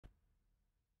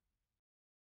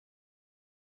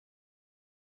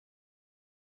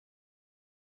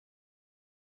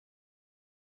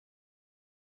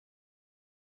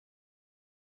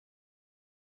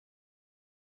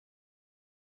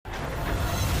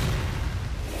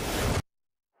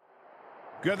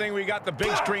Good thing we got the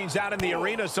big screens out in the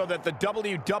arena so that the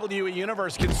WWE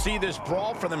Universe can see this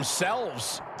brawl for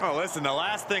themselves. Oh, listen, the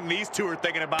last thing these two are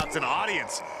thinking about is an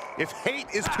audience. If hate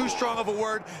is too strong of a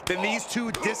word, then these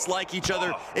two dislike each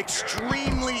other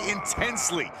extremely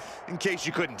intensely, in case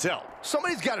you couldn't tell.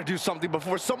 Somebody's got to do something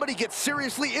before somebody gets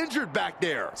seriously injured back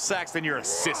there. Saxton, you're a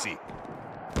sissy.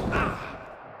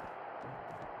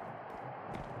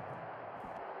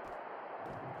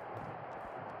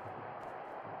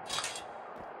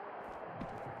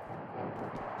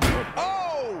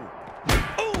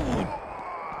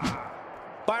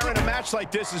 Byron, a match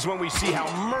like this is when we see how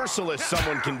merciless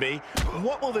someone can be.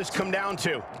 What will this come down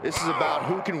to? This is about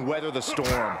who can weather the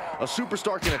storm. A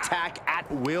superstar can attack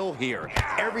at will here.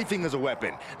 Everything is a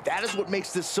weapon. That is what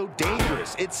makes this so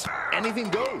dangerous. It's anything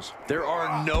goes. There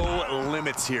are no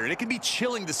limits here, and it can be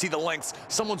chilling to see the lengths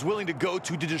someone's willing to go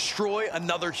to destroy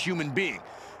another human being.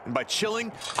 And by chilling,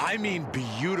 I mean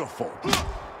beautiful.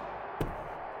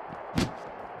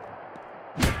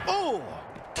 Oh!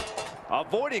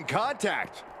 Avoiding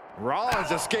contact.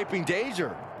 Rollins escaping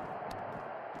danger.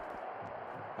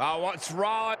 Oh, what's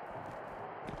Rollins?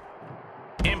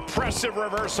 Impressive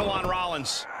reversal on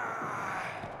Rollins.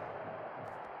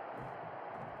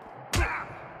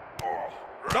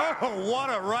 Oh, what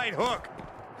a right hook.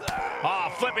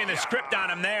 Oh, flipping the script on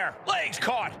him there. Legs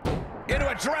caught. Into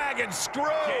a dragon screw.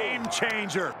 Game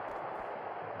changer.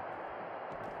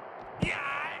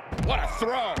 What a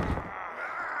throw.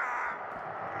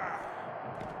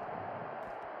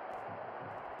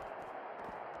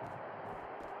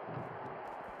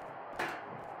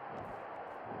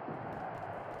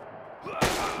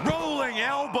 Rolling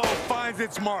elbow finds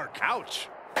its mark. Ouch.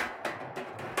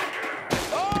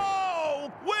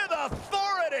 Oh, with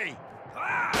authority.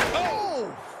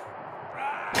 Oh!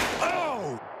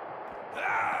 Oh!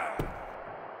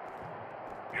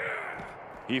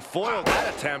 He foiled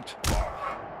that attempt.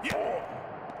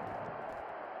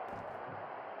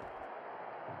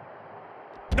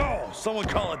 No, someone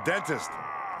call a dentist.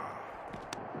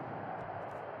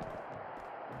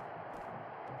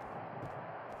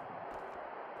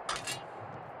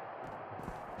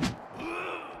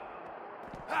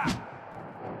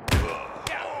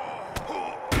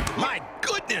 My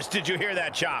goodness, did you hear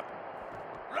that chop?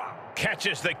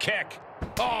 Catches the kick.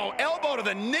 Oh, elbow to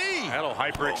the knee. That'll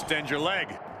hyperextend your leg.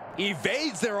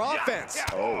 Evades their offense.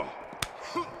 Oh.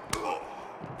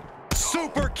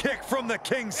 Super kick from the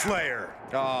Kingslayer.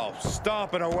 Oh,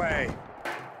 stomping away.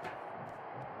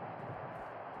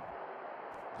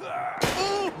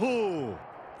 Ooh.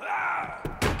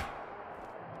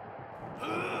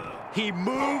 He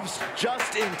moves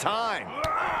just in time.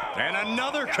 And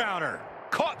another counter.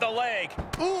 Caught the leg.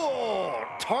 Ooh,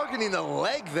 targeting the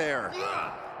leg there.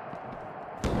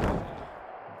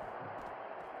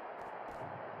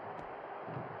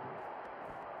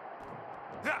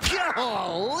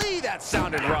 Golly, that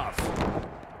sounded rough.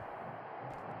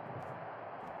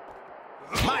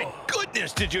 My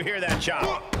goodness, did you hear that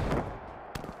chop?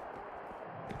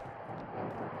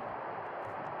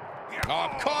 Oh,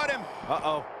 caught him.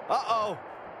 Uh-oh, uh-oh.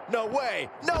 No way,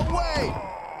 no way.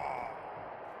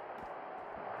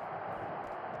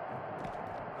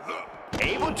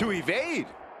 Able to evade.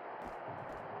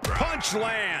 Punch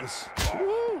lands.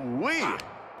 Woo-wee.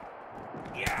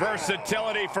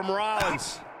 Versatility from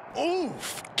Rollins.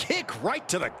 Oof, kick right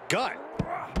to the gut.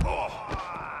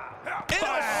 Into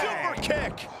a super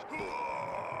kick.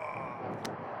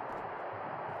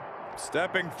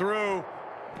 Stepping through.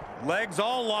 Legs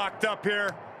all locked up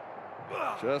here.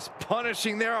 Just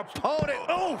punishing their opponent.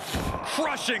 Oof!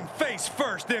 Crushing face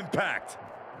first impact.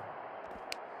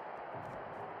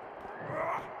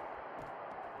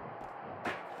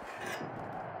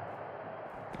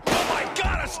 Oh my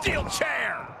God, a steel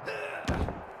chair.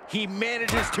 He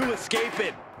manages to escape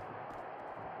it.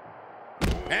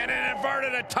 And an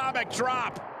inverted atomic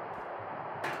drop.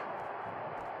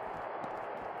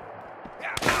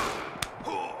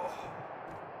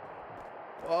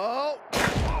 Oh.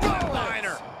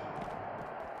 Flatliner.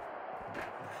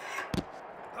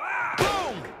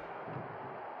 Boom.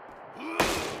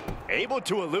 Able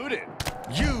to elude it.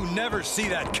 You never see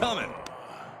that coming.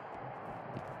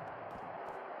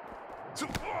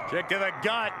 Kick to the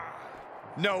gut.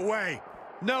 No way.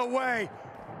 No way.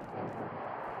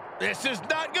 This is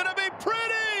not gonna be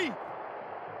pretty.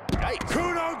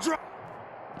 Kudo drop.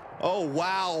 Oh,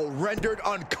 wow. Rendered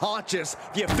unconscious.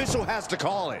 The official has to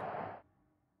call it.